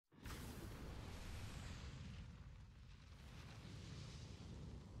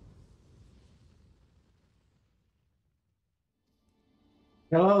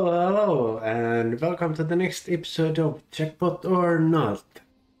Hello, and welcome to the next episode of Jackpot or Not.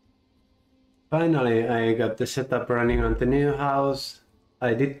 Finally, I got the setup running on the new house.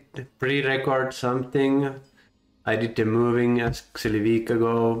 I did pre-record something. I did the moving actually a week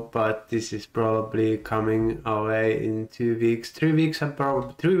ago, but this is probably coming away in 2 weeks. 3 weeks. I'm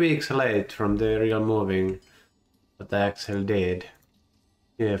probably 3 weeks late from the real moving, but I actually did.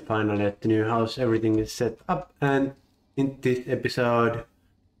 Yeah, finally at the new house, everything is set up, and in this episode,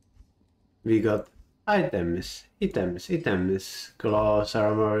 we got items, clothes,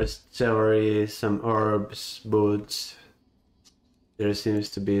 armors, jewelry, some orbs, boots. There seems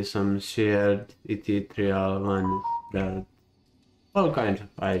to be some shared ethereal one, that all kinds of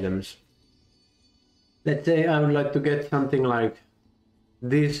items. Let's say I would like to get something like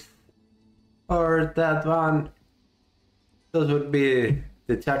this or that one. Those would be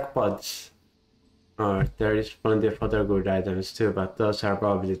the jackpots. Or there is plenty of other good items too, but those are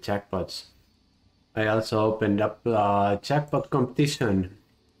probably the jackpots. I also opened up a jackpot competition.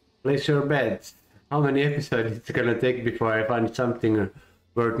 Place your bets. How many episodes it's gonna take before I find something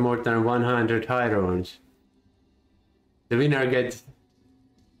worth more than 100 high rolls? The winner gets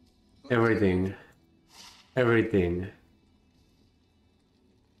everything. Everything.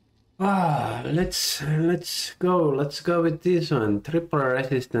 Let's go with this one. Triple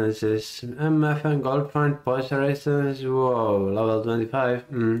resistances, MF and gold find poison resistance. Whoa, level 25.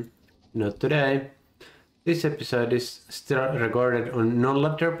 Not today. This episode is still recorded on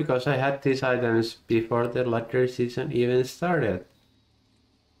non-ladder because I had these items before the ladder season even started.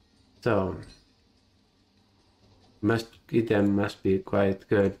 So, item must be quite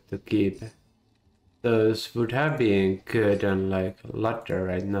good to keep. Those would have been good on like ladder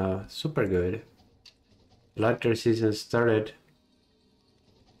right now. Super good. Ladder season started.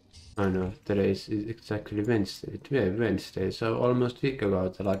 Oh no, today is exactly Wednesday. Yeah, Wednesday, so almost a week ago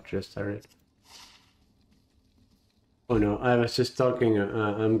the ladder started. Oh no, I was just talking,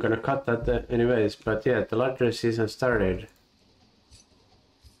 I'm gonna cut that anyways, but yeah, the lottery season started.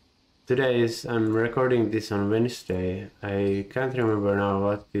 I'm recording this on Wednesday. I can't remember now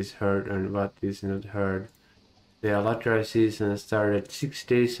what is heard and what is not heard. The lottery season started 6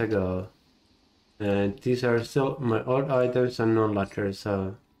 days ago. And these are still my old items and non-lottery,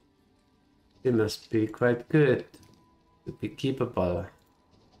 so they must be quite good to be keepable.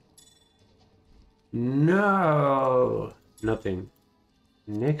 No! Nothing.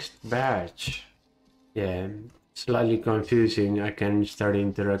 Next batch. Yeah, slightly confusing. I can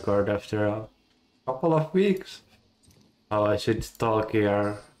starting to record after a couple of weeks. Oh, I should talk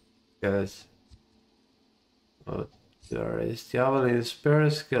here. Because... Oh, there is Javelin, Spare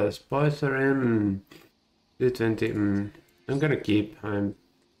Skills, Poison, 220. I'm gonna keep. Why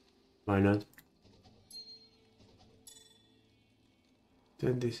not?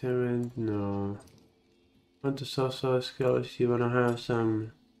 27, no. Want to social skills, you wanna have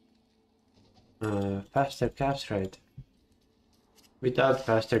some faster cast rate. Without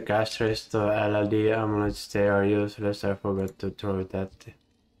faster cast rates, the LLD amulets, they are useless. I forgot to throw that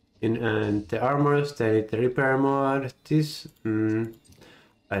in. And the armors, they need the repair mode. This, I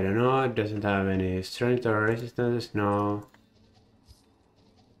don't know, it doesn't have any strength or resistance, no.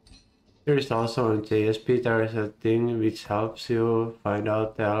 There is also in JSP, there is a thing which helps you find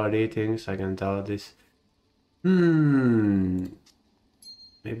out the LLD things. I can tell this. Maybe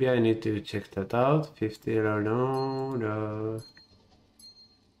I need to check that out. 50 or no.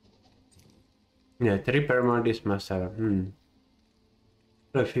 Yeah, the repair mode is must have.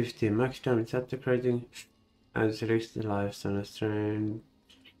 50 max damage after creating as risk the lifestyle strain.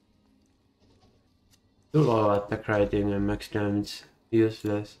 Too low attack rating and max damage.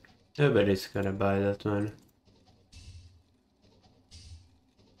 Useless. Nobody's gonna buy that one.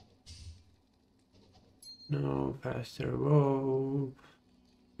 No, faster, whoa.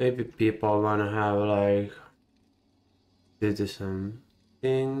 Maybe people wanna have like do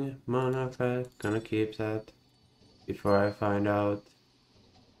something. Mana effect, gonna keep that before I find out.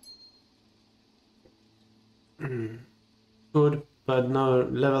 Good, but no,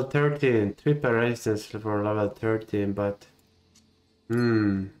 level 13. Triple resistance for level 13, but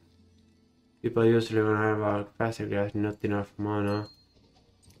people usually wanna have a faster gas, not enough mana.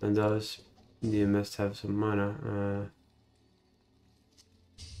 And those you must have some mana.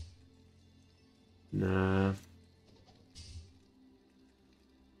 Nah.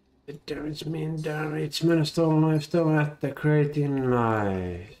 The damage mean damage. Mana stone life stone at the creating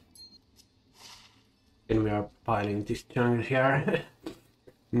life. And we are piling this junk here.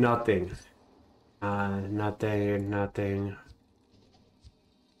 Nothing. Nothing.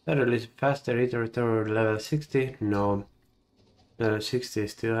 That release faster return to level 60? No. Level 60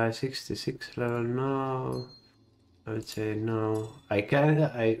 is too high. 66 level, no. I would say no. I can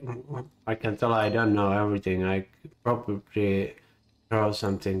tell I don't know everything. I probably throw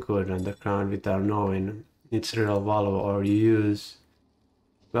something good on the ground without knowing its real value or use.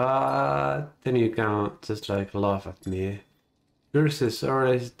 But then you can just like laugh at me. Versus or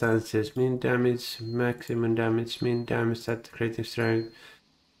resistances, min damage, maximum damage, min damage at creative strength.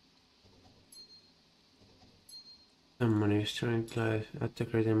 Money strength life at the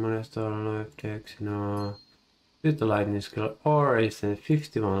creative money store life dex, no. With the lightning skill or resistance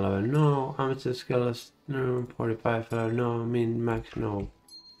 51 level, no. Amateur skill is no. 45 level, no. Min max, no.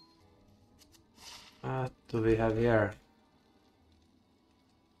 What do we have here?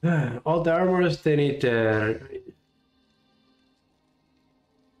 All the armors, they need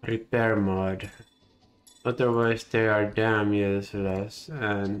repair mod. Otherwise they are damn useless.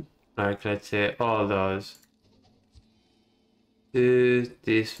 And like let's say all those.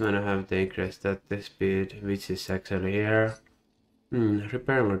 This one I have the increased attack speed, which is actually here.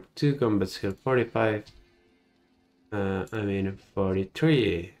 Repair mode 2 combat skill 45. I mean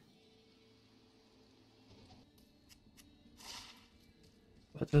 43.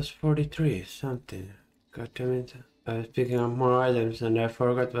 What was 43? Something. God damn it. I was picking up more items and I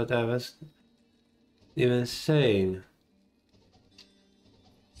forgot what I was even saying.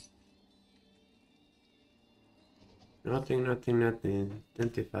 Nothing.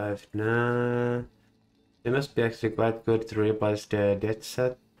 25, nah. They must be actually quite good to replace the death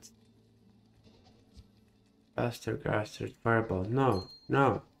set. Faster, fireball. No.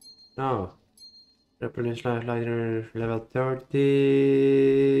 Replenish life lighter level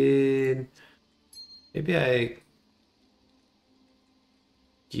 13. Maybe I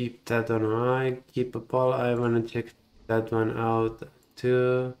keep that on. I keep a ball. I wanna check that one out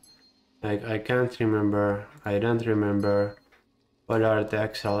too. Like I can't remember. I don't remember what are the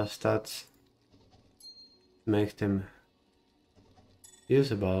actual stats. Make them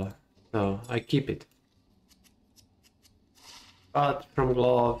usable. So I keep it. But from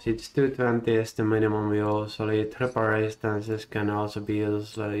gloves, it's 220 is the minimum use. Solid repair resistances can also be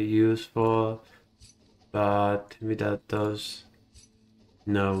useful, but without those,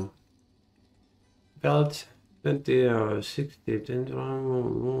 no. Belt 20 or 60,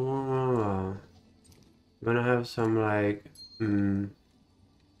 21. Gonna have some like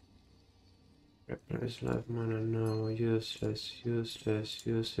replace life mana, no, useless.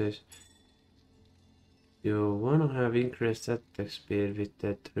 You wanna have increased attack speed with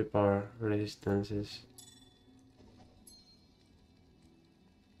that repair resistances.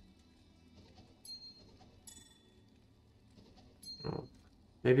 Oh.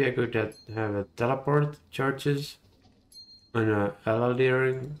 Maybe I could have a teleport charges on a LLD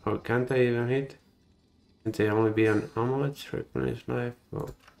ring, or can't I even hit? Can't they only be on amulets? Replenish life?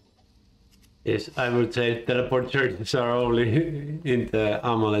 Oh. Yes, I would say teleport charges are only in the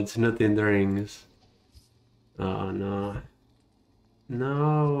amulets, not in the rings. Oh no.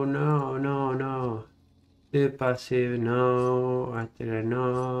 No. Too passive, no. Activate,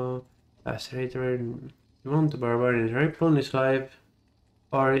 no. Accelerator. You want to barbarian replenish life?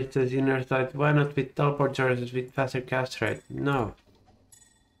 Or is the inner side? Why not with teleport charges with faster cast rate? No.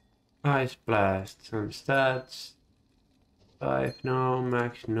 Ice blast. Some stats. 5, no.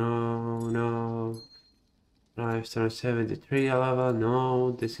 Max, no. Lifestyle 73 level,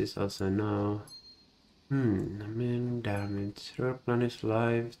 no. This is also no. Damage. Replenish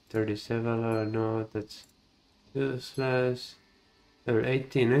life 37 level, no. That's useless. Level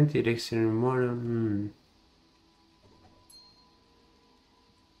 18, anti-dexterity more.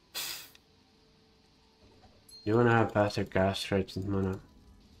 You wanna have faster cast rates and mana.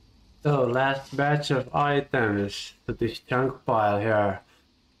 So last batch of items to this junk pile here.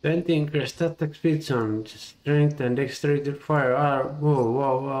 20 increased attack speed on strength and dexterity fire.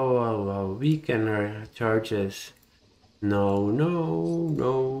 Whoa. Weakener charges. No.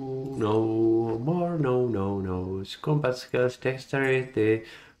 More no. Combat skills, dexterity,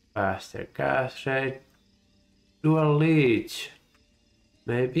 faster cast rate, dual leech.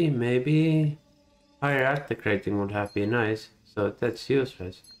 Maybe. Higher attack rating would have been nice, so that's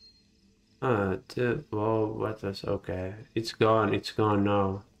useless. Whoa, what was okay? It's gone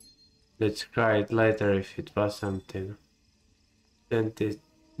now. Let's try it later if it was something. Then this,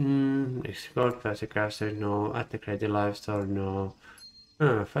 explode faster cast rate, no. Attack rating lifestyle, no.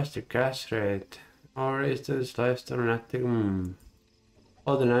 Faster cast rate. Or resistance lifestyle and attack,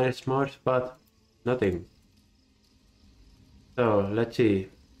 all the nice mods, but nothing. So let's see.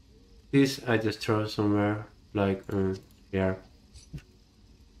 This I just throw somewhere, like here.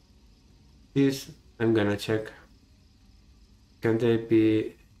 This I'm gonna check. Can they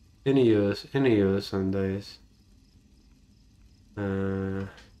be any use on this? I'm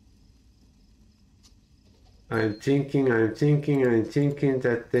thinking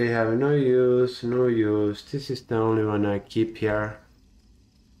that they have no use. This is the only one I keep here.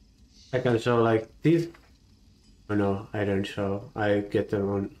 I can show like this. Oh no, I don't show. I get them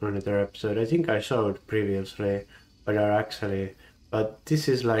on another episode. I think I showed previously, but but this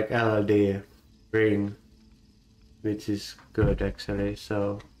is like LLD ring, which is good actually.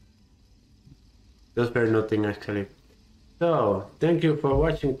 So those were nothing actually. So thank you for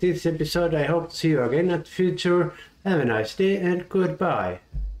watching this episode. I hope to see you again at the future. Have a nice day and goodbye.